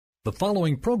The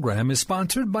following program is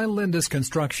sponsored by Lindus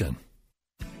Construction.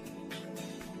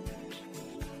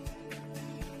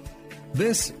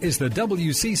 This is the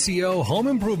WCCO Home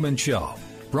Improvement Show,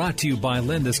 brought to you by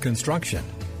Lindus Construction.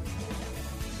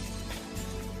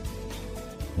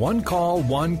 One call,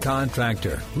 one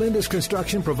contractor. Lindus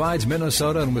Construction provides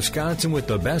Minnesota and Wisconsin with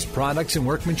the best products and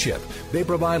workmanship. They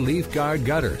provide leaf guard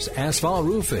gutters, asphalt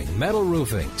roofing, metal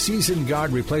roofing, season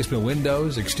guard replacement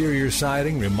windows, exterior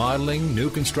siding, remodeling, new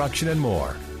construction, and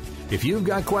more. If you've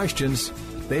got questions,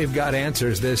 they've got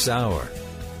answers this hour.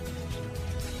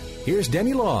 Here's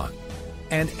Denny Long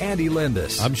and Andy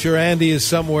Lindus. I'm sure Andy is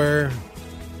somewhere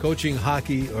coaching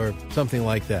hockey or something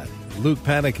like that. Luke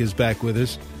Panek is back with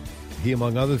us. He,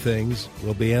 among other things,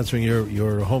 will be answering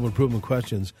your home improvement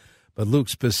questions. But Luke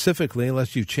specifically,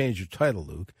 unless you change your title,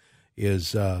 Luke,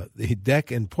 is the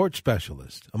deck and porch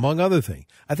specialist, among other things.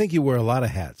 I think you wear a lot of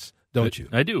hats, don't you?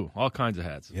 I do, all kinds of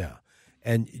hats. Yeah.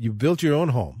 And you built your own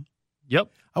home.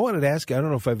 Yep. I wanted to ask you, I don't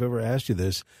know if I've ever asked you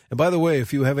this. And by the way,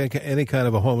 if you have any kind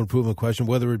of a home improvement question,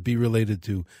 whether it be related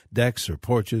to decks or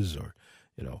porches or,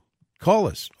 call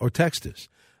us or text us.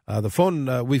 The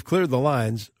phone, we've cleared the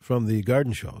lines from the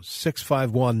garden shows.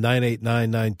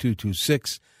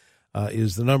 651-989-9226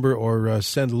 is the number, or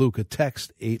send Luke a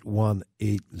text,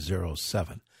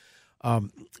 81807.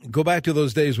 Go back to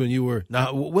those days when you were,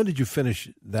 now, when did you finish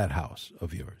that house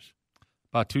of yours?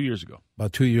 About 2 years ago.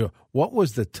 About 2 years. What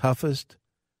was the toughest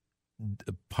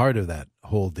part of that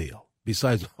whole deal,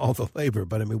 besides all the labor?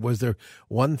 But, was there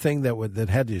one thing that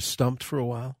had you stumped for a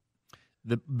while?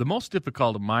 The most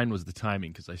difficult of mine was the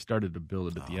timing, because I started to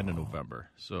build it at the end of November.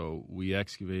 So we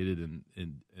excavated and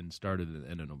started at the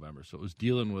end of November. So it was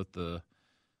dealing with the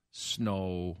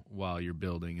snow while you're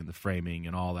building, and the framing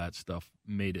and all that stuff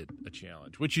made it a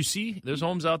challenge. Which you see, there's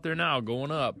homes out there now going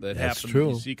up that That's happen. True.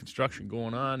 You see construction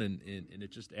going on, and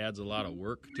it just adds a lot of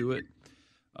work to it.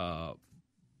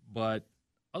 But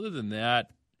other than that,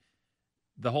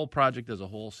 the whole project as a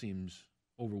whole seems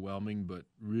overwhelming, but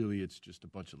really it's just a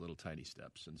bunch of little tiny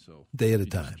steps, and so day at a you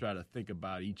time. Just try to think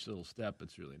about each little step.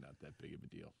 It's really not that big of a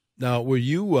deal. Now, were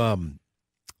you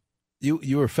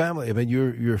you were family?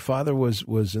 Your father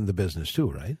was in the business too,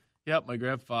 right? Yep, my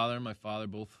grandfather and my father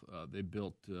both they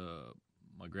built.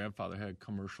 My grandfather had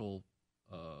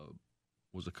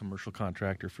was a commercial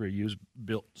contractor for years,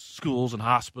 built schools and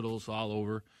hospitals all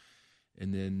over,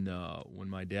 and then when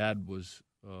my dad was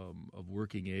of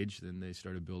working age, then they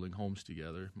started building homes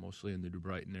together, mostly in the New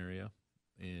Brighton area.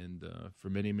 And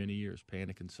for many, many years,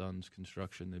 Panek and Sons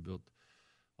Construction, they built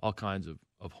all kinds of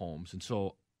homes. And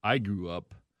so I grew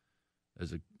up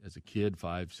as a kid,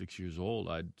 5, 6 years old.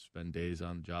 I'd spend days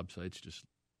on job sites. Just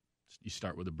you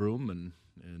start with a broom and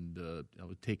I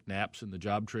would take naps in the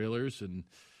job trailers and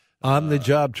on the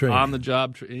job trailer. On the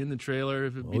job in the trailer,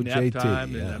 if it'd be nap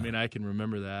time. Yeah. And I can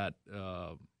remember that.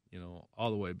 All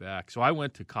the way back. So I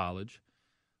went to college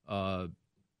down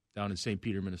in St.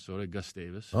 Peter, Minnesota,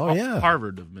 Gustavus. Oh, yeah.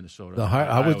 Harvard of Minnesota.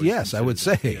 I would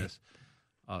say. Yes.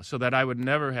 So that I would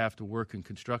never have to work in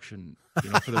construction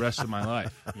for the rest of my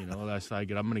life. I'm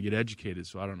going to get educated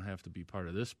so I don't have to be part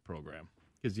of this program.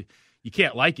 Because you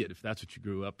can't like it if that's what you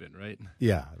grew up in, right?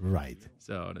 Yeah, right.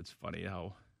 So, and it's funny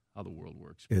how the world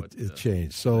works. It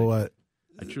changed. So I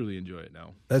truly enjoy it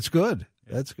now. That's good.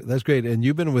 Yeah. That's great. And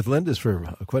you've been with Lindus for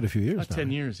quite a few years now.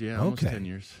 10 years, yeah. Almost Okay. 10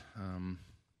 years.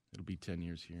 It'll be 10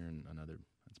 years here and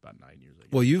it's about 9 years, I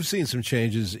guess. Well, you've seen some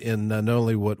changes in not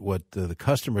only what the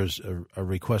customers are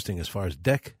requesting as far as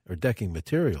decking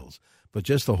materials, but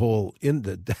just the whole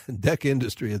the deck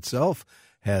industry itself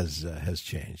has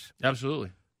changed.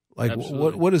 Absolutely. Like,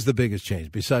 Absolutely. what is the biggest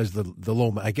change besides the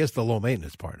low? I guess the low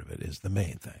maintenance part of it is the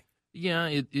main thing. Yeah,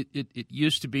 it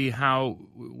used to be how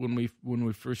when we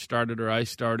first started, or I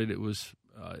started, it was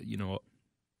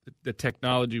the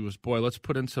technology was, let's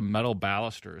put in some metal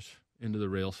balusters into the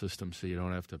rail system so you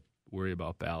don't have to worry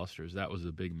about balusters. That was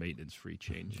a big maintenance-free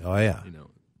change. Oh yeah,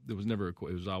 there was never it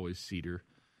was always cedar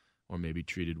or maybe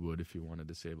treated wood if you wanted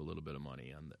to save a little bit of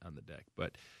money on the deck.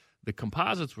 But the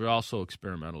composites were also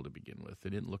experimental to begin with. They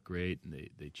didn't look great, and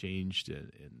they changed,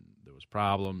 and there was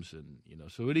problems, and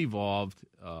so it evolved.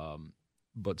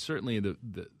 But certainly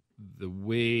the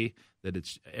way that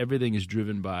everything is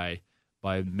driven by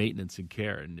maintenance and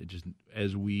care, and it just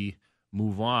as we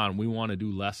move on, we want to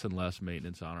do less and less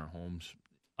maintenance on our homes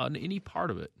on any part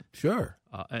of it. Sure,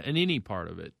 and any part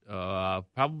of it,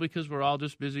 probably because we're all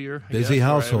just busier. Busy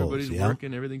households. Everybody's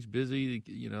working. Everything's busy.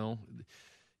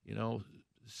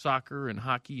 Soccer and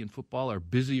hockey and football are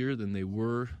busier than they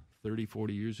were 30,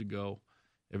 40 years ago.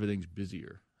 Everything's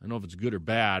busier. I don't know if it's good or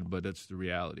bad, but that's the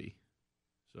reality.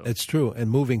 So it's true, and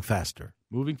moving faster.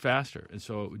 Moving faster. And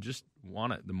so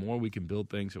want it. The more we can build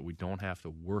things that we don't have to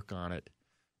work on it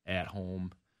at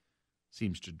home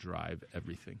seems to drive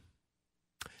everything.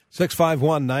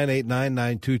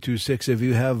 651-989-9226. If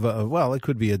you have, it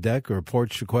could be a deck or a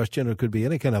porch question, or it could be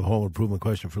any kind of home improvement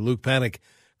question for Luke Panek.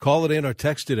 Call it in or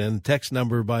text it in. Text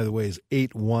number, by the way, is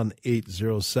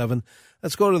 81807.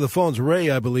 Let's go to the phones. Ray,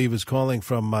 I believe, is calling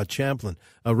from Champlin.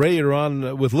 Ray, you're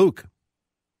on with Luke.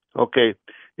 Okay.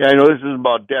 Yeah, I know this is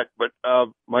about deck, but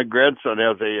my grandson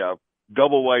has a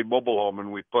double-wide mobile home,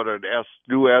 and we put an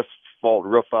new asphalt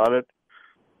roof on it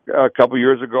a couple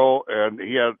years ago, and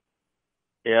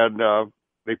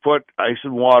they put ice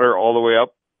and water all the way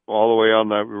on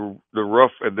the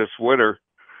roof. And this winter,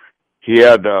 he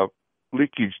had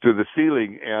leakage to the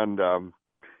ceiling, and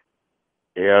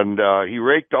he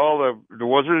raked there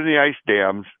wasn't any ice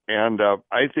dams, and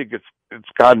I think it's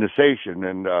condensation,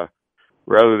 and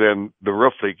rather than the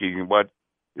roof leaking. But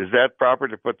is that proper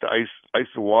to put the ice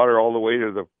and water all the way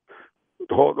to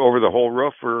over the whole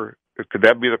roof, or could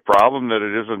that be the problem, that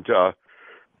it isn't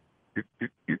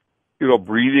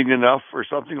breathing enough or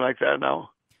something like that now?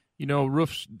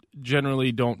 Roofs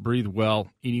generally don't breathe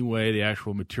well anyway. The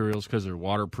actual materials, because they're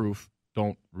waterproof,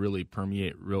 don't really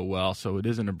permeate real well, so it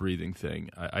isn't a breathing thing.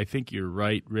 I think you're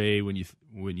right, Ray, when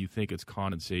you think it's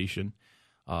condensation.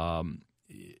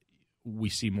 We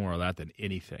see more of that than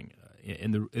anything.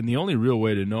 And the only real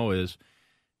way to know is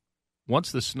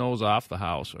once the snow's off the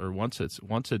house, or once it's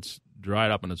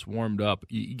dried up and it's warmed up,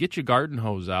 you get your garden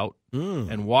hose out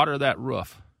and water that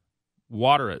roof.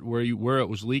 Water it where it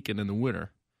was leaking in the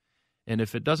winter. And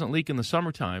if it doesn't leak in the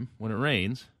summertime when it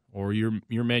rains, or your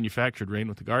manufactured rain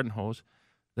with the garden hose,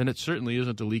 then it certainly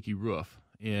isn't a leaky roof.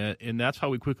 And that's how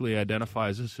we quickly identify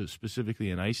this is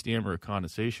specifically an ice dam or a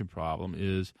condensation problem.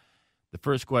 Is the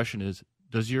first question is,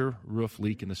 does your roof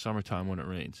leak in the summertime when it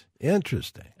rains?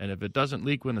 Interesting. And if it doesn't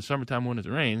leak in the summertime when it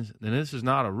rains, then this is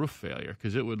not a roof failure,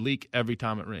 because it would leak every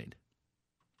time it rained.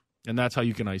 And that's how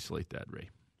you can isolate that, Ray.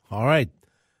 All right.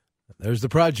 There's the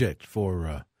project for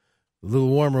a little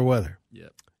warmer weather.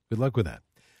 Yep. Good luck with that.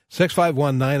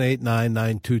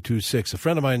 651-989-9226. A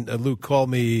friend of mine, Luke, called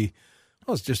me,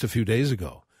 it's just a few days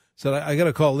ago. Said, I got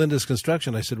to call Lindus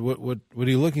Construction. I said, what are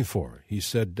you looking for? He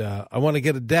said, I want to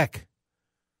get a deck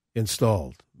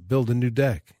installed, build a new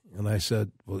deck. And I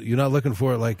said, well, you're not looking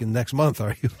for it like in next month,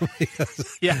 are you?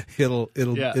 Yeah.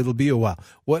 It'll be a while.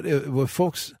 What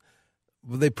folks,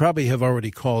 they probably have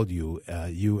already called you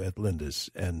at Lindus,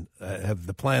 and have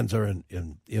the plans are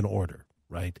in order,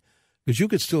 right? Because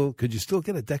could you still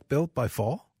get a deck built by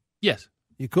fall? Yes.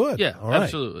 You could. Yeah, all right.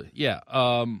 Absolutely. Yeah.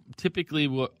 Typically,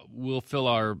 we'll fill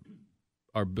our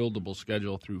buildable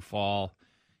schedule through fall,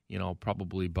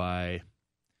 probably by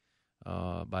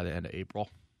the end of April.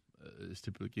 It's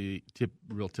typically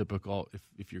real typical.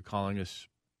 If you're calling us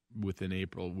within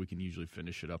April, we can usually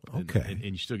finish it up. Okay. And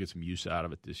you still get some use out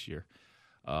of it this year.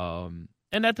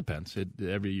 And that depends.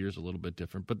 Every year is a little bit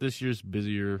different, but this year's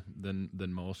busier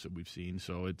than most that we've seen.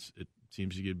 So it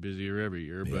seems to get busier every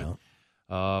year. Yeah.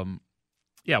 But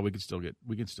we can still get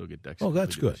decks. Oh,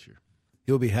 that's good. This year.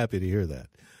 You'll be happy to hear that.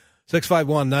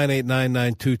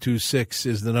 651-989-9226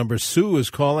 is the number. Sue is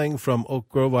calling from Oak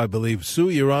Grove, I believe. Sue,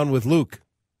 you're on with Luke.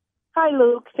 Hi,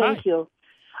 Luke. Thank Hi. you.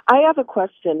 I have a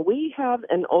question. We have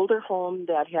an older home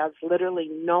that has literally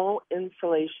no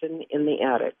insulation in the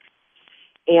attic.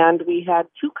 And we had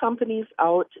two companies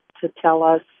out to tell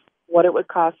us what it would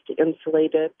cost to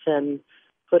insulate it and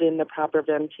put in the proper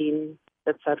venting,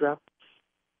 etc.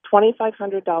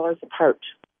 $2,500 a part.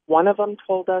 One of them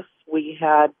told us we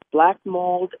had black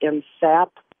mold and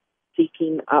sap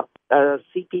seeping out of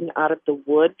the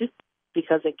wood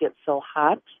because it gets so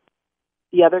hot.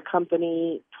 The other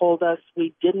company told us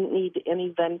we didn't need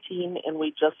any venting and we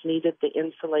just needed the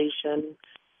insulation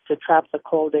to trap the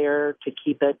cold air to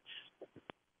keep it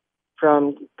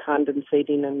from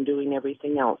condensating and doing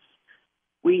everything else.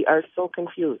 We are so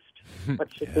confused.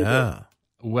 What should we do?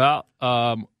 Well,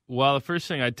 the first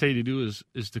thing I'd tell you to do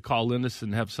is to call Lindus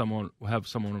and have someone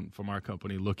from our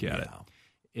company look at it.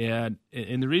 And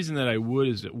the reason that I would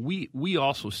is that we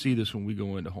also see this when we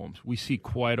go into homes. We see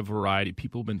quite a variety.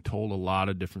 People have been told a lot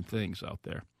of different things out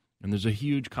there. And there's a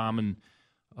huge common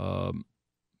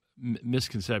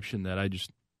misconception that I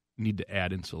just need to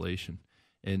add insulation.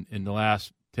 And in the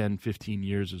last 10, 15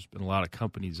 years, there's been a lot of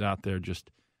companies out there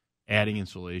just adding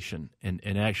insulation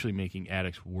and actually making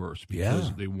attics worse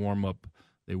because they warm up.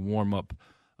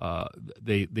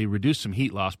 They reduce some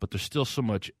heat loss, but there's still so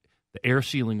much. The air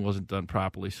sealing wasn't done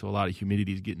properly, so a lot of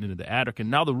humidity is getting into the attic. And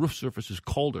now the roof surface is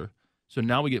colder, so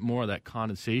now we get more of that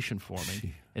condensation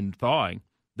forming and thawing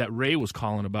that Ray was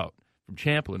calling about from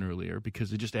Champlin earlier because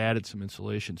they just added some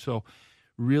insulation. So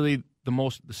really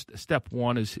step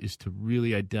one is to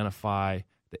really identify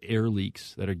the air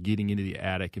leaks that are getting into the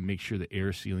attic and make sure the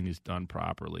air sealing is done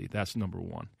properly. That's number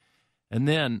one. And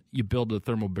then you build a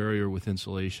thermal barrier with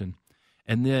insulation,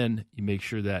 and then you make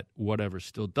sure that whatever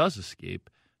still does escape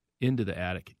into the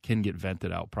attic can get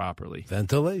vented out properly.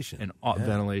 Ventilation. And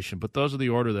ventilation. But those are the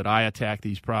order that I attack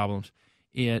these problems.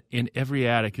 And every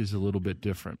attic is a little bit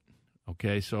different.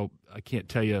 Okay, so I can't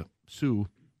tell you, Sue,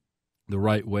 the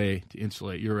right way to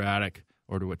insulate your attic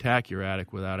or to attack your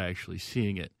attic without actually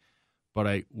seeing it.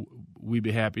 But we'd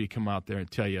be happy to come out there and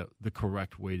tell you the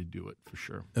correct way to do it for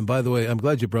sure. And by the way, I'm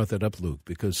glad you brought that up, Luke,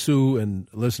 because Sue and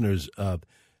listeners,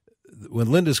 when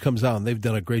Lindus comes out, and they've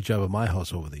done a great job at my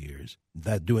house over the years,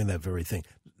 doing that very thing.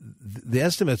 The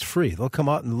estimate's free. They'll come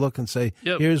out and look and say,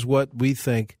 here's what we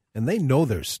think, and they know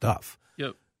their stuff.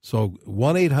 Yep. So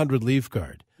 1-800-LEAF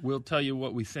Guard. We'll tell you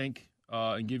what we think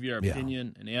and give you our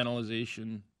opinion and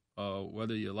analyzation.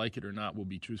 Whether you like it or not, we'll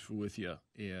be truthful with you.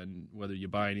 And whether you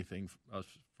buy anything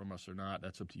from us or not,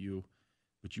 that's up to you.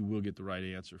 But you will get the right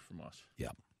answer from us. Yeah,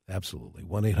 absolutely.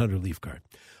 1-800-LEAF Guard.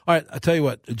 All right, I'll tell you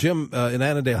what, Jim in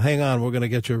Annandale, hang on. We're going to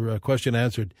get your question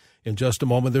answered in just a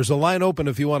moment. There's a line open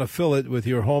if you want to fill it with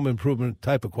your home improvement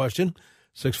type of question.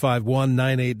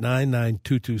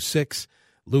 651-989-9226.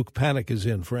 Luke Panek is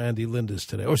in for Andy Lindus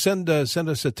today. Or send us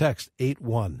a text,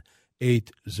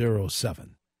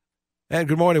 81807. And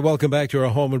good morning. Welcome back to our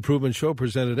Home Improvement Show,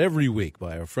 presented every week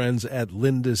by our friends at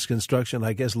Lindus Construction.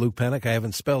 I guess Luke Panek, I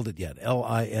haven't spelled it yet,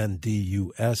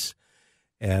 Lindus.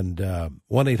 And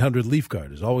 1-800-LEAF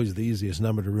Guard is always the easiest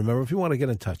number to remember if you want to get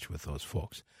in touch with those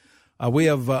folks. We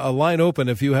have a line open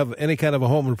if you have any kind of a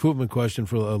home improvement question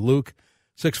for Luke,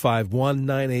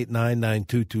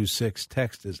 651-989-9226.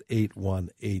 Text is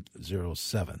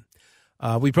 81807.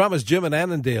 We promised Jim in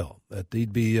Annandale that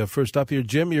he'd be first up here.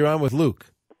 Jim, you're on with Luke.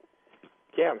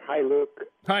 Yeah. Hi, Luke.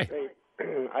 Hi. Hey,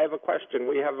 I have a question.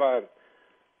 We have a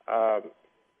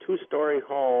two-story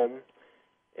home,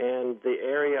 and the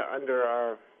area under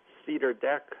our cedar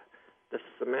deck, the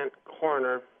cement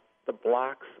corner, the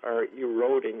blocks are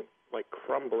eroding, like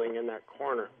crumbling in that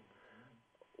corner.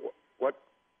 What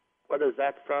is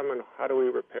that from, and how do we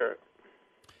repair it?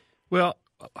 Well,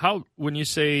 when you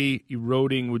say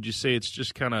eroding, would you say it's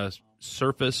just kind of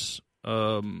surface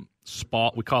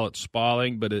we call it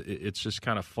spalling, but it's just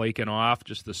kind of flaking off,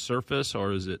 just the surface,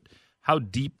 or is it, how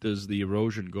deep does the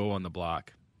erosion go on the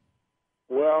block?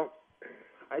 Well,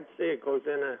 I'd say it goes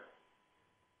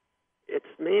it's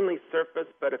mainly surface,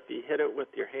 but if you hit it with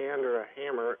your hand or a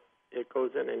hammer, it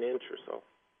goes in an inch or so.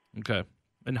 Okay.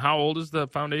 And how old is the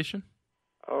foundation?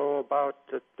 Oh, about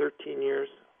 13 years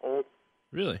old.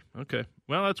 Really? Okay.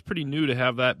 Well, that's pretty new to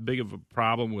have that big of a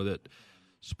problem with it.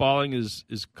 Spalling is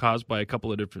caused by a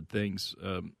couple of different things.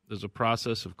 There's a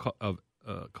process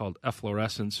called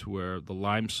efflorescence, where the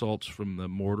lime salts from the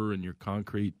mortar in your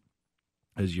concrete,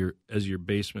 as your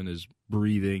basement is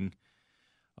breathing,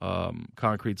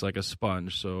 concrete's like a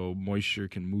sponge, so moisture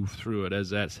can move through it. As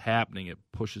that's happening, it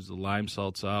pushes the lime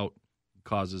salts out,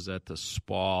 causes that to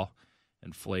spall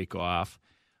and flake off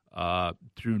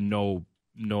through no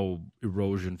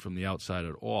erosion from the outside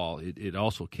at all. It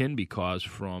also can be caused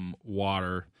from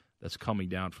water that's coming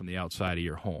down from the outside of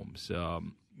your home. So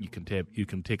you can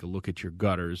take a look at your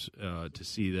gutters to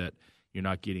see that you're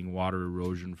not getting water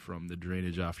erosion from the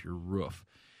drainage off your roof.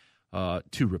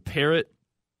 To repair it,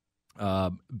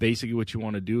 basically what you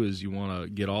want to do is you want to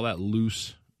get all that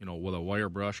loose, with a wire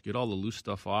brush, get all the loose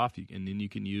stuff off, and then you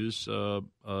can use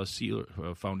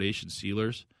foundation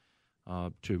sealers.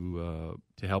 To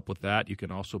help with that. You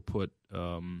can also put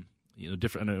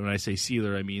different. And when I say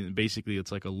sealer, I mean basically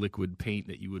it's like a liquid paint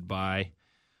that you would buy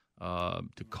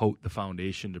to coat the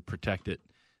foundation to protect it.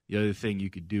 The other thing you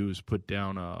could do is put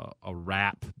down a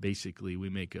wrap. Basically, we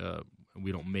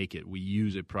don't make it. We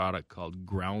use a product called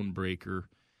Groundbreaker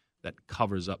that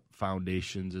covers up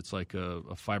foundations. It's like a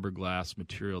fiberglass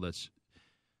material that's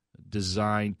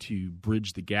designed to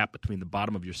bridge the gap between the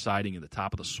bottom of your siding and the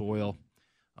top of the soil.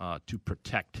 To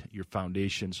protect your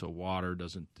foundation so water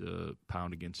doesn't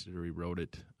pound against it or erode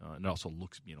it. And it also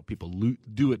looks, people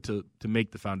do it to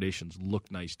make the foundations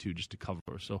look nice too, just to cover.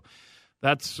 So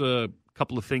that's a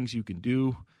couple of things you can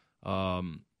do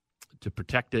to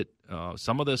protect it.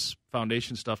 Some of this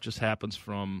foundation stuff just happens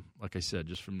from, like I said,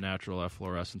 just from natural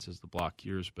efflorescence as the block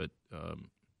cures, but in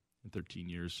 13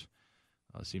 years,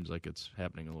 seems like it's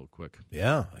happening a little quick.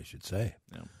 Yeah, I should say.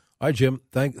 Yeah. All right, Jim,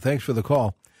 thanks for the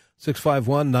call.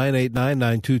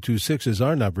 651-989-9226 is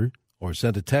our number, or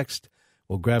send a text.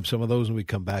 We'll grab some of those when we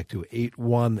come back to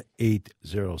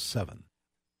 81807.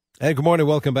 And good morning.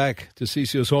 Welcome back to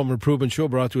CCO's Home Improvement Show,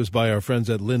 brought to us by our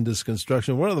friends at Lindus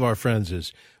Construction. One of our friends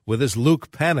is with us, Luke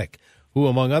Panek, who,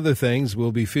 among other things,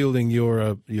 will be fielding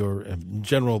your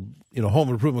general home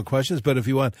improvement questions. But if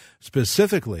you want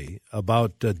specifically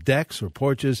about decks or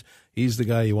porches, he's the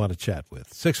guy you want to chat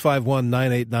with.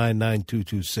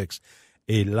 651-989-9226.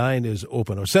 A line is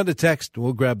open. Or send a text.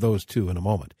 We'll grab those, too, in a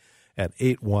moment at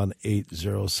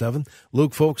 81807.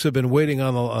 Luke, folks have been waiting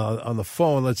on the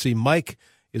phone. Let's see. Mike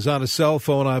is on a cell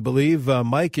phone, I believe.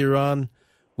 Mike, you're on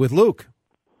with Luke.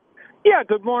 Yeah,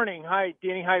 good morning. Hi,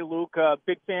 Danny. Hi, Luke.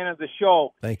 Big fan of the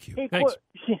show. Thank you. Hey, Thanks.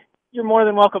 You're more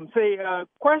than welcome. Say,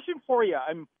 question for you.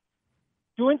 I'm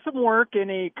doing some work in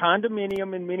a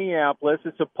condominium in Minneapolis.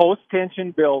 It's a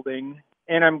post-tension building,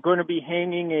 and I'm going to be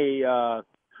hanging a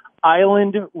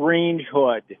island range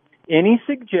hood. Any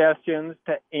suggestions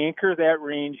to anchor that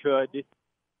range hood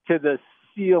to the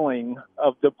ceiling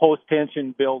of the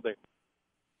post-tension building?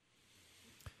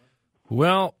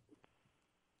 Well,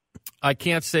 I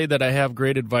can't say that I have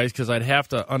great advice because I'd have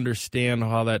to understand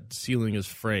how that ceiling is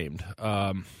framed.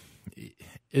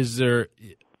 Is the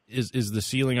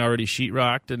ceiling already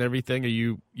sheetrocked and everything? Are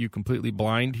you completely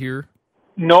blind here?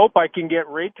 Nope, I can get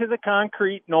right to the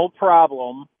concrete, no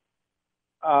problem.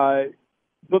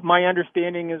 But my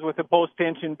understanding is with a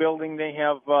post-tension building, they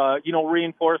have,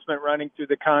 reinforcement running through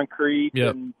the concrete,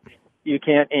 Yep. and you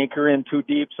can't anchor in too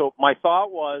deep. So my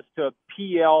thought was to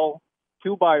PL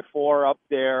 2x4 up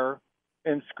there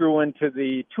and screw into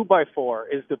the 2x4.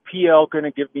 Is the PL going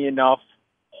to give me enough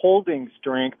holding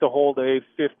strength to hold a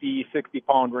 50,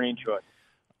 60-pound range hood?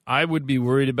 I would be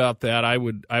worried about that. I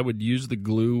would use the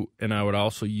glue, and I would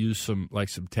also use some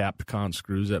tapped con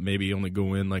screws that maybe only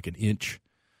go in like an inch,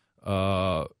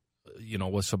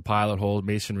 with some pilot holes,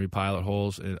 masonry pilot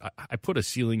holes. And I put a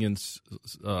ceiling in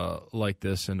like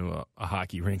this into a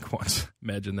hockey rink once.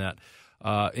 Imagine that.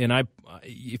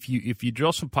 If you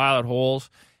drill some pilot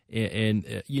holes,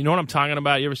 and you know what I'm talking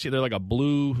about? You ever see there like a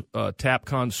blue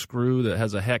Tapcon screw that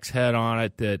has a hex head on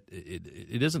it that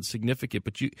it isn't significant,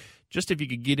 but if you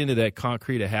could get into that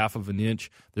concrete a half of an inch.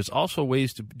 There's also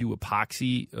ways to do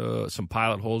epoxy, some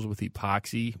pilot holes with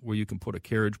epoxy where you can put a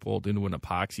carriage bolt into an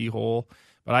epoxy hole.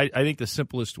 But I think the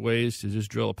simplest way is to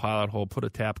just drill a pilot hole, put a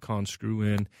Tapcon screw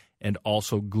in, and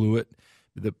also glue it.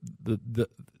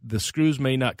 The screws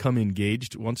may not come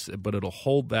engaged once, but it'll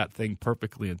hold that thing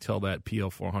perfectly until that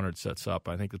PL400 sets up.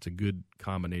 I think it's a good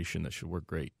combination that should work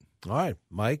great. All right,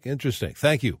 Mike, interesting.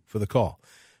 Thank you for the call.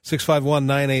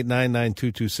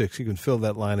 651-989-9226. You can fill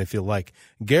that line if you like.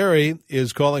 Gary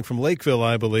is calling from Lakeville,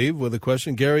 I believe, with a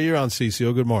question. Gary, you're on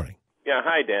CCO. Good morning. Yeah,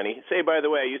 hi, Danny. Say, by the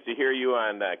way, I used to hear you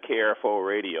on KRFO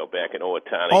radio back in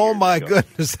Owatonna. Oh, my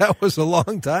goodness. That was a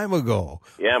long time ago.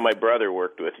 Yeah, my brother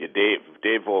worked with you,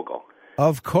 Dave Vogel.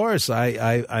 Of course.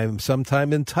 I'm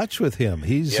sometime in touch with him.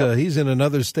 He's in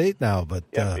another state now, but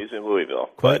he's in Louisville.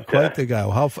 Quite the guy.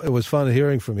 It was fun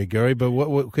hearing from you, Gary, but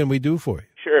what can we do for you?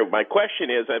 Sure. My question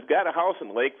is, I've got a house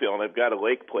in Lakeville, and I've got a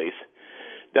lake place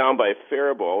down by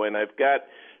Faribault, and I've got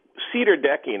cedar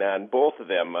decking on both of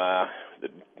them. The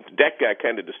deck got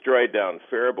kind of destroyed down in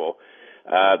Faribault.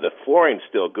 The flooring's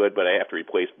still good, but I have to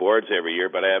replace boards every year.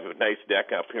 But I have a nice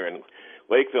deck up here in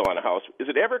Lakeville on a house. Is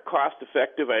it ever cost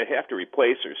effective? I have to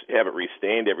replace or have it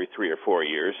restained every 3 or 4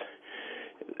 years.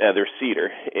 They're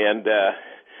cedar. And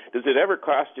does it ever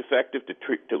cost effective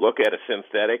to look at a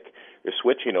synthetic or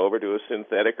switching over to a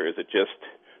synthetic, or is it just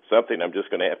something I'm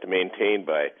just going to have to maintain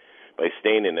by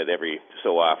staining it every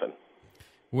so often?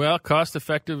 Well,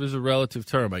 cost-effective is a relative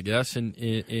term, I guess, and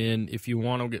if you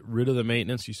want to get rid of the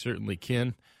maintenance, you certainly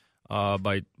can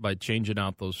by changing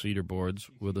out those cedar boards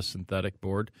with a synthetic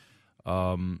board.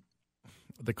 The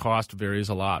cost varies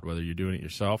a lot, whether you're doing it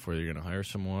yourself, whether you're going to hire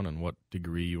someone, and what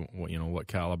degree, what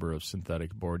caliber of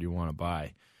synthetic board you want to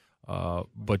buy.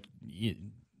 But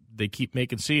they keep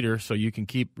making cedar, so you can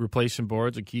keep replacing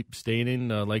boards and keep staining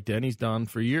like Denny's done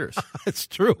for years. It's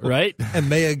true. Right? And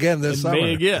may again this summer.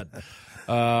 May again.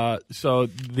 So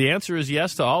the answer is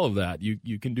yes to all of that.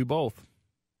 You can do both.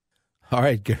 All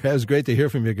right, Gary, that was great to hear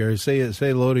from you, Gary. Say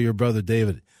hello to your brother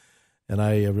David, and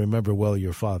I remember well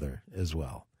your father as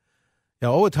well.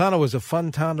 Now, Owatonna was a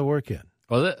fun town to work in.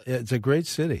 Was it? It's a great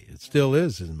city. It still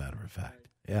is, as a matter of fact.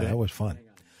 Yeah, That was fun.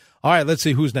 All right, let's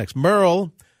see who's next.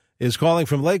 Merle is calling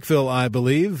from Lakeville, I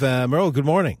believe. Merle, good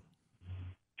morning.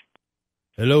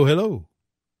 Hello.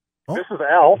 Oh. This is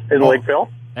Al in Lakeville.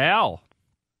 Al.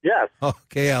 Yes.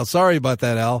 Okay, Al. Sorry about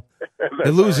that, Al.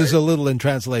 It loses a little in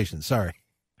translation. Sorry.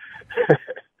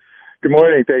 Good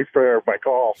morning. Thanks for my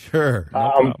call. Sure.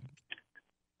 No problem.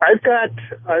 I've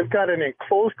got an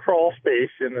enclosed crawl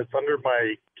space, and it's under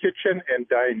my kitchen and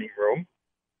dining room.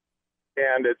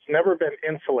 and it's never been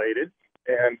insulated,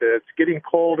 and it's getting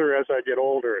colder as I get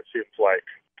older, it seems like.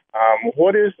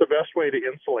 What is the best way to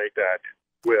insulate that,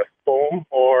 with foam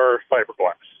or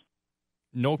fiberglass?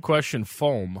 No question,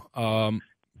 foam.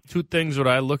 Two things that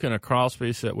I look in a crawl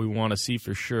space that we want to see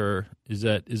for sure is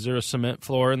there a cement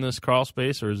floor in this crawl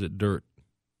space, or is it dirt?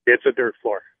 It's a dirt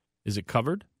floor. Is it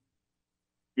covered?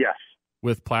 Yes.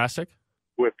 With plastic?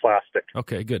 With plastic.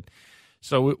 Okay, good.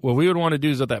 So what we would want to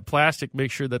do is that plastic,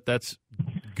 make sure that that's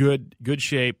good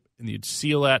shape, and you'd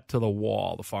seal that to the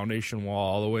wall, the foundation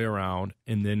wall, all the way around,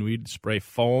 and then we'd spray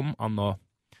foam on the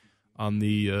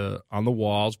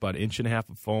walls, about 1.5 inches of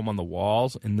foam on the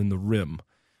walls, and then the rim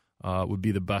would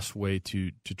be the best way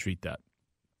to treat that.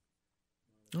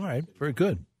 All right, very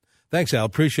good. Thanks, Al.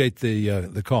 Appreciate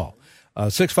the call.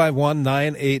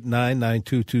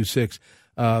 651-989-9226.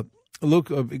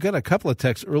 Luke, we got a couple of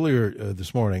texts earlier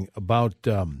this morning about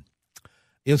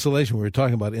insulation. We were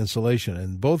talking about insulation,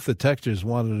 and both the texters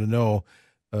wanted to know,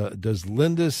 does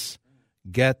Lindus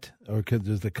get, or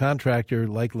does the contractor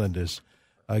like Lindus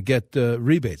get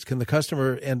rebates? Can the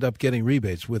customer end up getting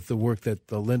rebates with the work that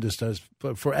the Lindus does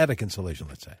for attic insulation,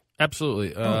 let's say?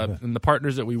 Absolutely. And the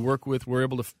partners that we work with, we're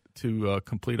able to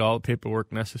complete all the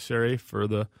paperwork necessary for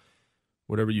the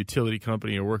whatever utility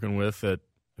company you're working with, that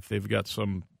if they've got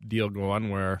some deal going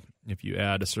where if you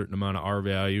add a certain amount of R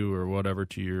value or whatever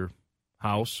to your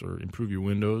house or improve your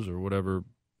windows or whatever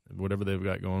they've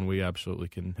got going, we absolutely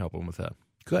can help them with that.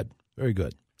 Good. Very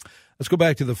good. Let's go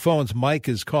back to the phones. Mike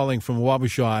is calling from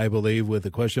Wabasha, I believe, with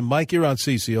a question. Mike, you're on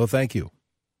CCO. Thank you.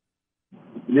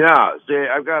 Yeah, see,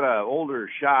 I've got an older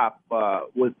shop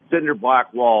with cinder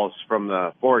block walls from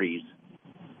the 40s.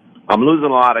 I'm losing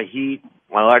a lot of heat.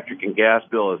 My electric and gas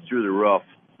bill is through the roof.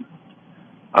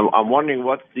 I'm wondering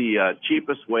what's the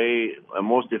cheapest way,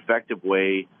 most effective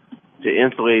way to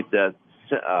insulate that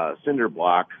cinder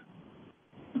block,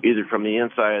 either from the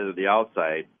inside or the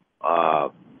outside,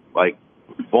 like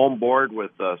foam board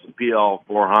with some PL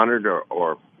 400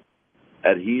 or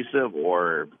adhesive,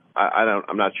 or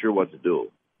I'm not sure what to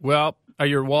do. Well, are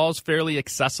your walls fairly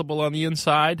accessible on the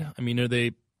inside? I mean, are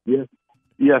they? Yes,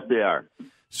 they are.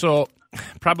 So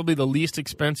probably the least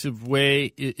expensive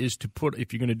way is to put,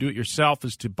 if you're going to do it yourself,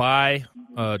 is to buy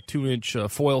 2-inch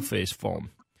foil face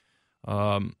foam.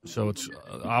 So it's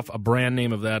off, a brand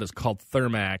name of that is called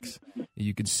Thermax.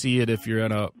 You can see it if you're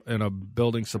in a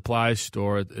building supply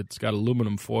store. It's got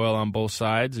aluminum foil on both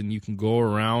sides, and you can go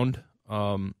around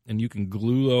and you can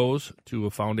glue those to a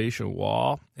foundation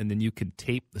wall, and then you can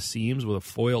tape the seams with a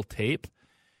foil tape,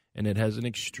 and it has an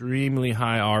extremely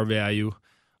high R value.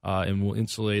 And will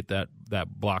insulate that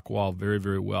block wall very,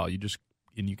 very well. You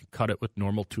can cut it with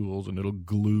normal tools, and it'll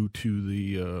glue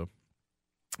to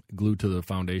the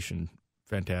foundation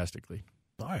fantastically.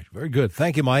 All right, very good.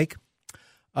 Thank you, Mike.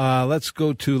 Let's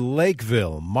go to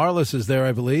Lakeville. Marlis is there,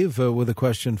 I believe, with a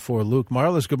question for Luke.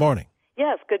 Marlis, good morning.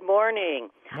 Yes, good morning.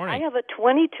 Morning. I have a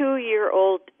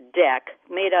 22-year-old deck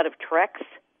made out of Trex.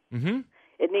 Mm-hmm.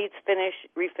 It needs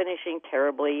refinishing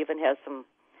terribly. Even has some,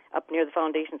 up near the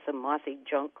foundation, some mossy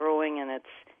junk growing, and it's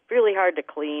really hard to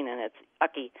clean, and it's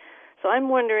ucky. So I'm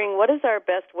wondering, what is our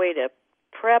best way to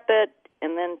prep it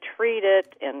and then treat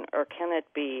it, or can it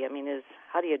be? I mean,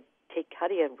 how do you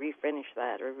refinish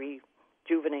that or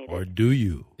rejuvenate it? Or do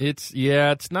you?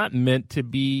 It's not meant to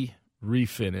be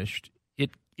refinished.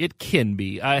 It can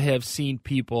be. I have seen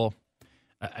people,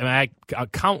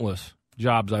 countless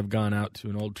jobs I've gone out to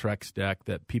an old Trex deck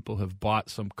that people have bought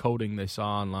some coating they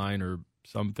saw online or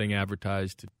something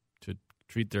advertised to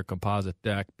treat their composite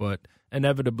deck, but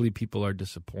inevitably people are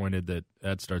disappointed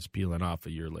that starts peeling off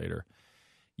a year later.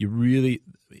 You really,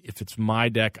 if it's my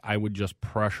deck, I would just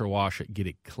pressure wash it, get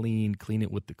it clean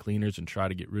it with the cleaners, and try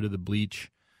to get rid of the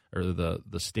bleach or the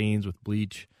stains with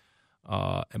bleach.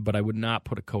 But I would not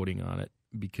put a coating on it,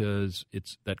 because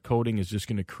that coating is just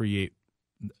going to create.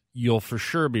 You'll for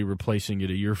sure be replacing it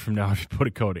a year from now if you put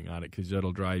a coating on it, because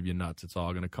that'll drive you nuts. It's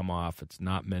all going to come off. It's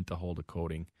not meant to hold a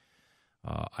coating.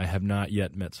 I have not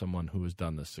yet met someone who has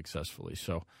done this successfully.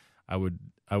 So I would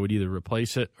either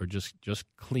replace it or just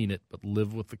clean it, but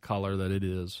live with the color that it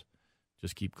is.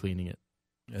 Just keep cleaning it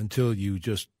until you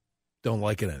just don't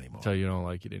like it anymore. Until you don't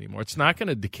like it anymore. It's not going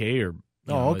to decay or.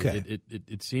 Okay.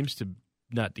 It seems to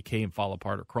not decay and fall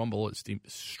apart or crumble.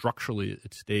 Structurally,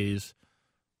 it stays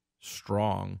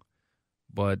strong,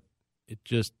 but it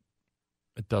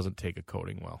doesn't take a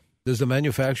coating well. Does the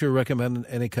manufacturer recommend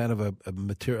any kind of a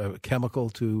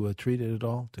chemical to treat it at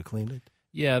all, to clean it?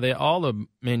 Yeah, all the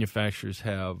manufacturers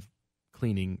have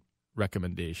cleaning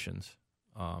recommendations,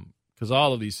 because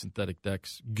all of these synthetic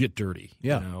decks get dirty.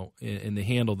 Yeah. And they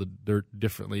handle the dirt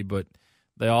differently, but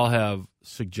they all have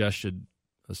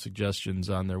suggestions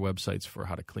on their websites for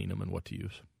how to clean them and what to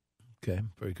use. Okay,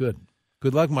 very good.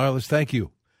 Good luck, Marlis. Thank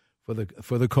you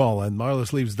for the call. And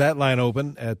Marlis leaves that line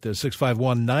open at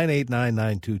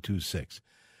 651-989-9226.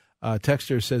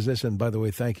 Texter says this, and by the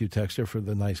way, thank you, Texter, for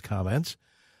the nice comments.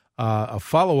 A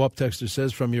follow-up texter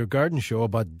says, from your garden show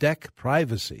about deck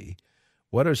privacy,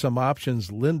 what are some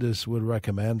options Lindus would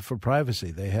recommend for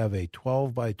privacy? They have a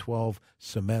 12-by-12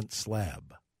 cement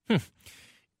slab.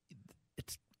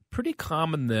 It's pretty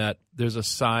common that there's a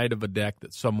side of a deck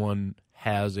that someone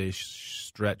has a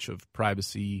stretch of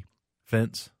privacy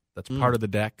fence that's part of the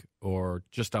deck or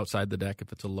just outside the deck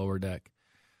if it's a lower deck.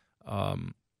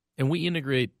 And we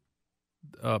integrate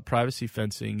privacy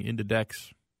fencing into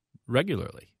decks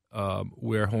regularly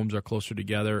where homes are closer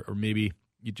together, or maybe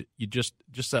you just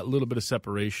that little bit of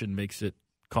separation makes it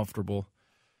comfortable.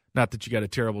 Not that you got a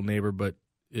terrible neighbor, but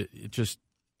it just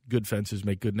good fences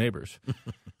make good neighbors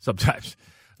sometimes.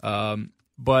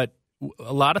 But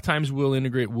a lot of times we'll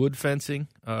integrate wood fencing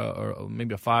or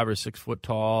maybe a 5 or 6 foot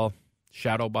tall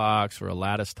shadow box or a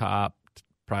lattice top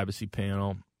privacy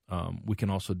panel. We can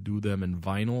also do them in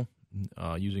vinyl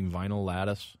using vinyl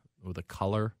lattice with a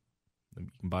color. You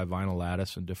can buy vinyl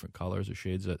lattice in different colors or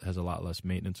shades that has a lot less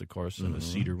maintenance, of course, than a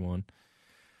cedar one.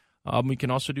 We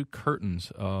can also do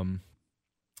curtains.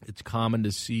 It's common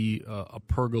to see a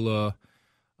pergola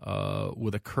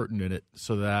with a curtain in it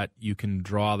so that you can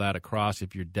draw that across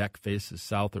if your deck faces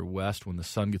south or west when the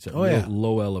sun gets at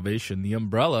low elevation. The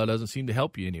umbrella doesn't seem to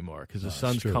help you anymore because the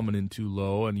sun's coming in too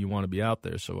low and you want to be out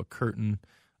there. So a curtain,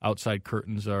 outside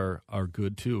curtains are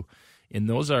good too. And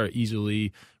those are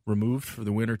easily removed for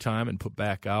the wintertime and put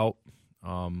back out.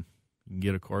 You can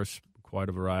get, of course, quite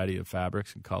a variety of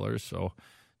fabrics and colors. So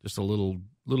just a little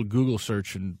Google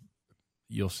search and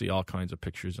you'll see all kinds of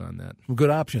pictures on that. Some good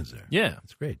options there. Yeah.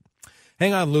 That's great.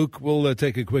 Hang on, Luke. We'll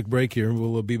take a quick break here, and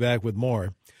we'll be back with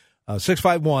more.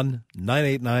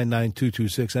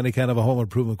 651-989-9226. Any kind of a home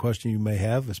improvement question you may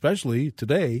have, especially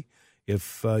today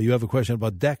if you have a question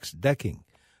about decking,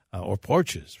 or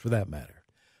porches for that matter.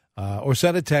 Or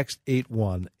send a text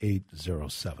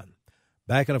 81807.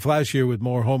 Back in a flash here with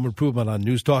more home improvement on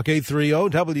News Talk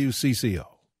 830 WCCO.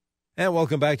 And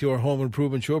welcome back to our home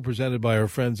improvement show presented by our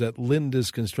friends at Lindus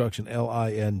Construction,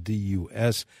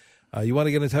 Lindus. You want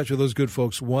to get in touch with those good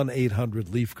folks,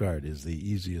 1-800-LEAF-GUARD is the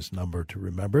easiest number to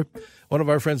remember. One of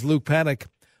our friends, Luke Panek,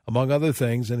 among other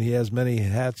things, and he has many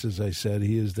hats, as I said.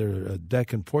 He is their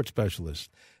deck and port specialist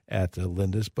at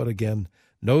Lindus, but again,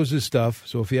 knows his stuff.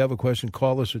 So if you have a question,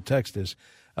 call us or text us.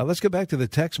 Let's get back to the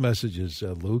text messages,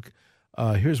 Luke.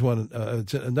 Here's one.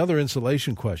 It's another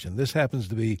insulation question. This happens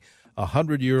to be a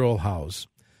 100-year-old house.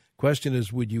 Question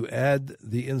is, would you add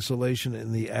the insulation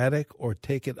in the attic or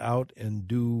take it out and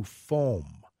do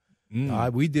foam?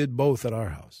 We did both at our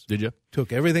house. Did you?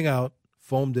 Took everything out,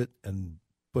 foamed it, and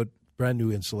put brand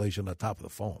new insulation on top of the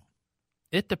foam.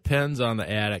 It depends on the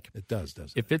attic. It does,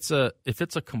 doesn't it? If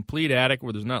it's a complete attic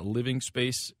where there's not living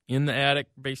space in the attic,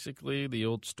 basically the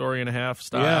old story and a half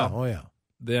style.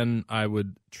 Then I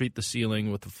would treat the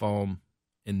ceiling with the foam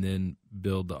and then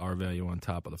build the R value on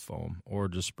top of the foam, or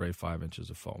just spray 5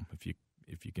 inches of foam if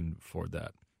you can afford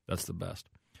that. That's the best.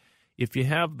 If you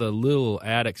have the little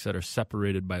attics that are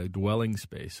separated by a dwelling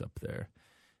space up there,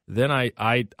 then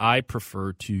I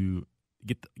prefer to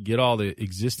get all the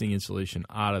existing insulation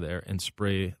out of there and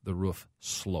spray the roof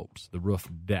slopes, the roof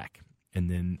deck, and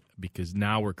then because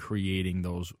now we're creating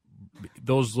those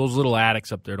little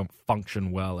attics up there don't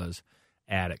function well as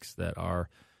attics that are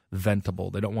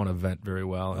ventable. They don't want to vent very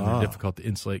well, and they're difficult to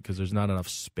insulate because there's not enough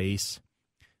space.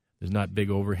 There's not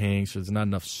big overhangs, so there's not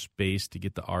enough space to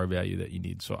get the R value that you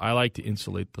need. So I like to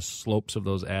insulate the slopes of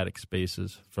those attic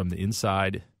spaces from the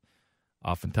inside.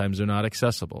 Oftentimes they're not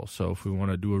accessible. So if we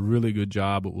want to do a really good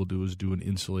job, what we'll do is do an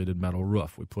insulated metal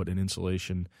roof. We put an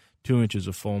insulation 2 inches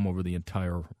of foam over the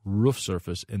entire roof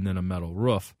surface and then a metal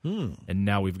roof. And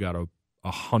now we've got a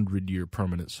 100-year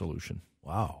permanent solution.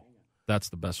 Wow. That's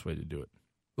the best way to do it.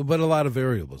 But a lot of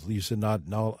variables. You said not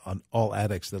on all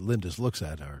attics that Lindus looks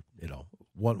at are,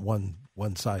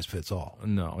 one size fits all.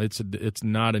 No, it's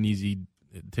not an easy.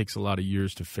 It takes a lot of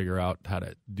years to figure out how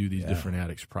to do these different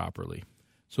attics properly.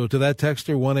 So to that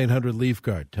texter,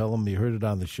 1-800-LEAF-GUARD, tell them you heard it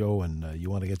on the show and you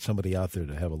want to get somebody out there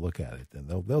to have a look at it. And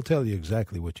they'll tell you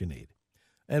exactly what you need.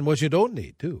 And what you don't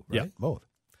need, too, right? Yeah. Both.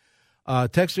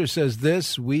 Texter says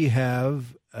this, we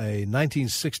have a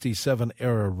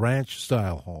 1967-era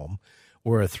ranch-style home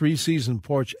where a 3-season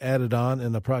porch added on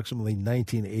in approximately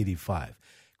 1985.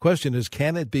 Question is,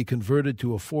 can it be converted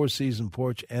to a 4-season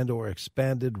porch and or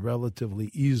expanded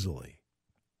relatively easily?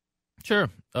 Sure.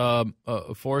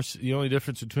 The only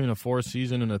difference between a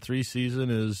 4-season and a 3-season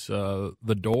is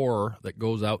the door that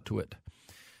goes out to it.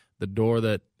 The door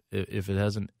that, if it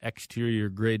has an exterior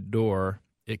grade door,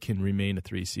 it can remain a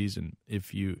 3-season.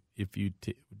 If you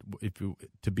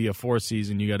to be a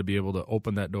 4-season, you got to be able to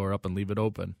open that door up and leave it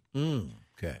open.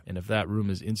 Okay. And if that room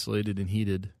is insulated and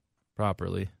heated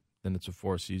properly, then it's a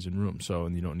 4-season room.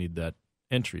 And you don't need that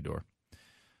entry door.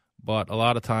 But a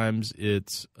lot of times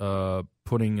it's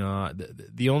putting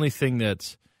the only thing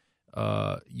that's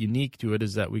unique to it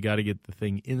is that we got to get the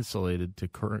thing insulated to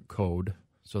current code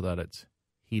so that it's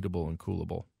heatable and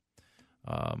coolable.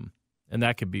 And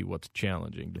that could be what's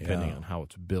challenging depending on how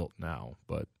it's built now,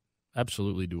 but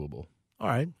absolutely doable. All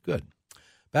right, good.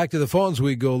 Back to the phones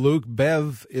we go, Luke.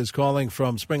 Bev is calling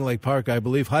from Spring Lake Park, I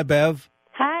believe. Hi, Bev.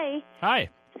 Hi. Hi.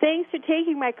 Thanks for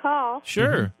taking my call.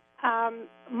 Sure.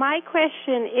 My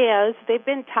question is, they've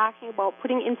been talking about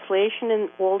putting insulation in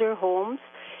older homes,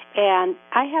 and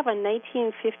I have a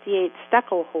 1958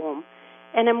 stucco home,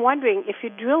 and I'm wondering if you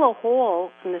drill a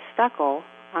hole in the stucco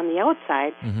on the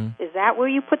outside, is that where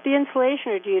you put the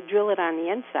insulation, or do you drill it on the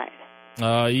inside?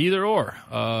 Either or.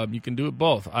 You can do it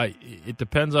both. It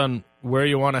depends on where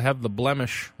you want to have the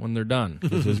blemish when they're done.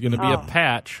 There's going to be a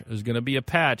patch. There's going to be a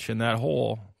patch in that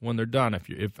hole when they're done.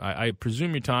 I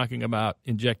presume you're talking about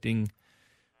injecting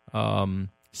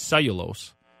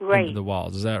cellulose into the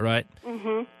walls. Is that right?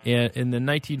 Mm-hmm. And in the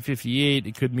 1958,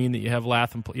 it could mean that you have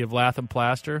lath and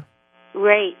plaster.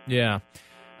 Right. Yeah.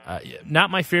 Not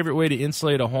my favorite way to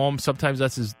insulate a home. Sometimes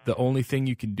that's the only thing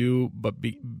you can do, but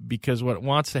because what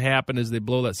wants to happen is they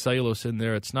blow that cellulose in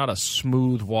there. It's not a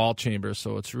smooth wall chamber,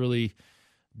 so it's really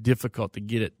difficult to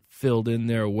get it filled in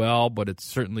there well, but it's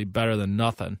certainly better than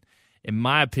nothing. In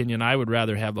my opinion, I would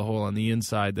rather have the hole on the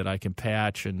inside that I can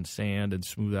patch and sand and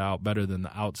smooth out better than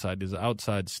the outside, because the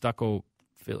outside stucco,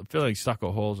 filling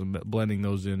stucco holes and blending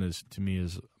those in to me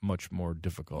is much more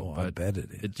difficult. I bet it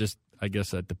is. I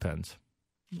guess that depends.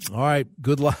 All right.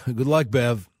 Good luck,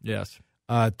 Bev. Yes.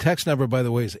 Text number, by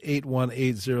the way, is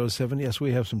 81807. Yes,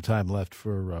 we have some time left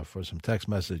for some text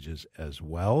messages as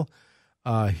well.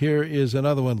 Here is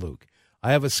another one, Luke.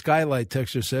 I have a skylight,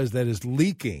 texter says, that is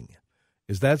leaking.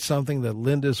 Is that something that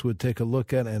Lindus would take a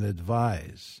look at and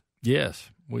advise?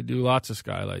 Yes, we do lots of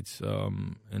skylights.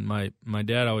 And my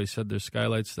dad always said there's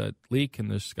skylights that leak and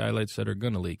there's skylights that are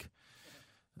going to leak.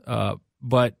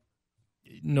 But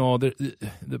no,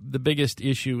 the biggest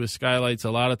issue with skylights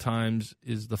a lot of times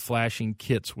is the flashing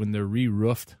kits. When they're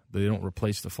re-roofed, they don't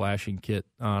replace the flashing kit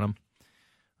on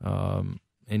them.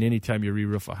 And anytime you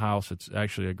re-roof a house, it's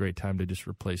actually a great time to just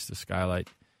replace the skylight.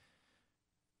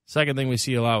 Second thing we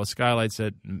see a lot with skylights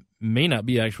that may not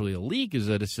be actually a leak is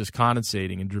that it's just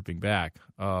condensating and dripping back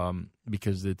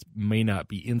because it may not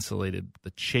be insulated.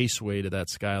 The chaseway to that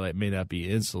skylight may not be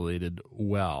insulated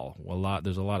well.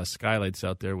 There's a lot of skylights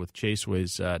out there with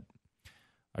chaseways that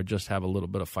just have a little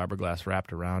bit of fiberglass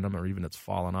wrapped around them, or even it's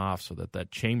fallen off so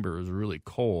that chamber is really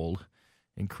cold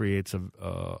and creates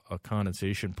a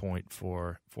condensation point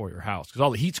for your house. Because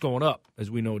all the heat's going up, as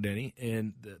we know, Denny,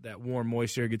 and that warm,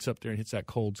 moist air gets up there and hits that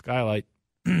cold skylight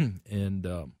and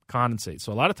condensates.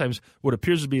 So a lot of times what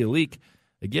appears to be a leak,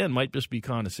 again, might just be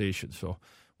condensation. So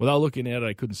without looking at it,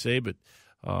 I couldn't say, but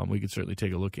we could certainly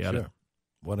take a look at it.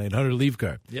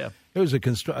 1-800-LEAF-GUARD. Yeah. Here's a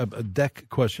deck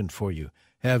question for you.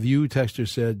 Have you, texter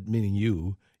said, meaning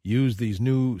you, use these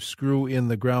new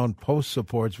screw-in-the-ground post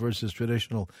supports versus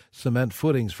traditional cement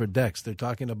footings for decks? They're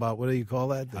talking about, what do you call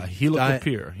that? Helical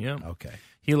pier, yeah. Okay.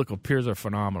 Helical piers are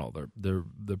phenomenal. They're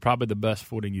probably the best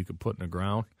footing you can put in the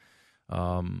ground.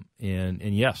 And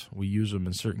yes, we use them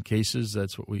in certain cases.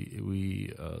 That's what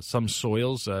we some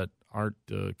soils that aren't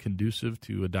conducive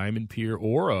to a diamond pier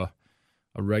or a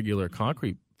regular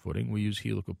concrete footing, we use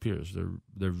helical piers.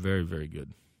 They're very, very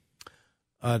good.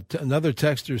 Another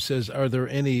texter says, are there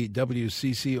any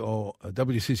WCCO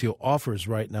offers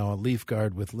right now on Leaf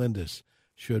Guard with Lindus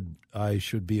I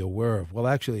should be aware of? Well,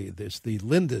 actually, the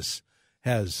Lindus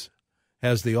has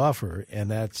the offer, and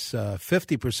that's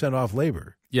 50% off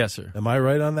labor. Yes, sir. Am I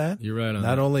right on that? You're right on that.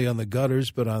 Not only on the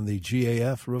gutters, but on the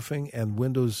GAF roofing and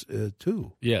windows,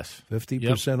 too. Yes.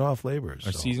 50% off labor.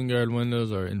 Our Season Guard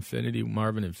windows are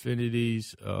Marvin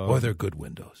Infinities. Boy, they're good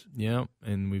windows. Yeah,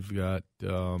 and we've got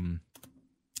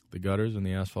the gutters and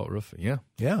the asphalt roofing.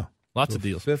 Yeah. Lots of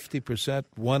deals. 50%,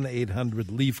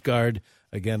 1-800-LEAF GUARD,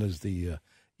 again, is the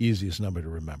easiest number to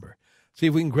remember. See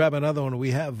if we can grab another one.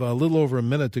 We have a little over a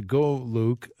minute to go,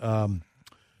 Luke. My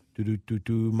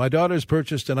daughter's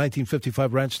purchased a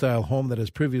 1955 ranch-style home that has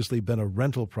previously been a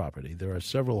rental property. There are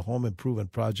several home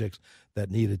improvement projects that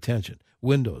need attention.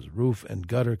 Windows, roof, and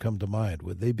gutter come to mind.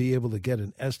 Would they be able to get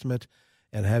an estimate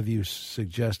and have you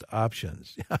suggest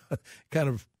options. Kind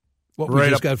of what we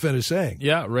just got finished saying.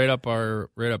 Yeah, right up our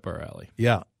alley.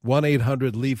 Yeah,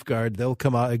 1-800-LEAF Guard. They'll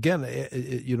come out again.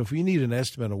 If you need an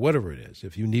estimate or whatever it is,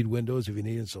 if you need windows, if you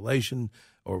need insulation,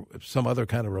 or some other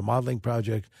kind of remodeling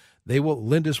project,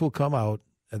 Lindus will come out,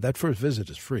 and that first visit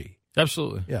is free.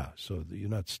 Absolutely. Yeah, so you're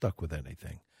not stuck with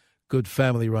anything. Good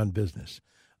family-run business.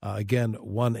 Again,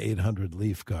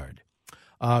 1-800-LEAF Guard.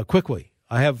 Quickly,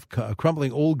 I have a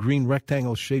crumbling old green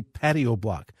rectangle-shaped patio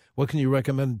block. What can you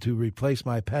recommend to replace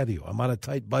my patio? I'm on a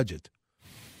tight budget.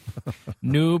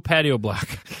 New patio block.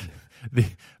 The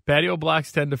patio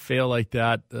blocks tend to fail like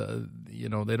that. They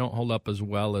don't hold up as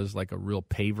well as like a real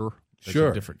paver. It's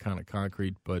Sure. a different kind of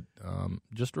concrete, but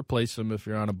just replace them if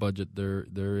you're on a budget.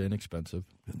 They're inexpensive.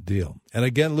 Good deal. And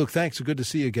again, Luke, thanks. Good to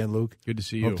see you again, Luke. Good to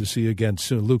see you. Hope to see you again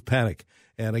soon. Luke Panek.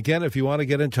 And again, if you want to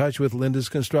get in touch with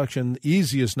Lindus Construction, the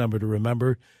easiest number to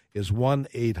remember is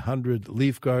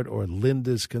 1-800-LEAF Guard or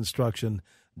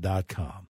lindusconstruction.com.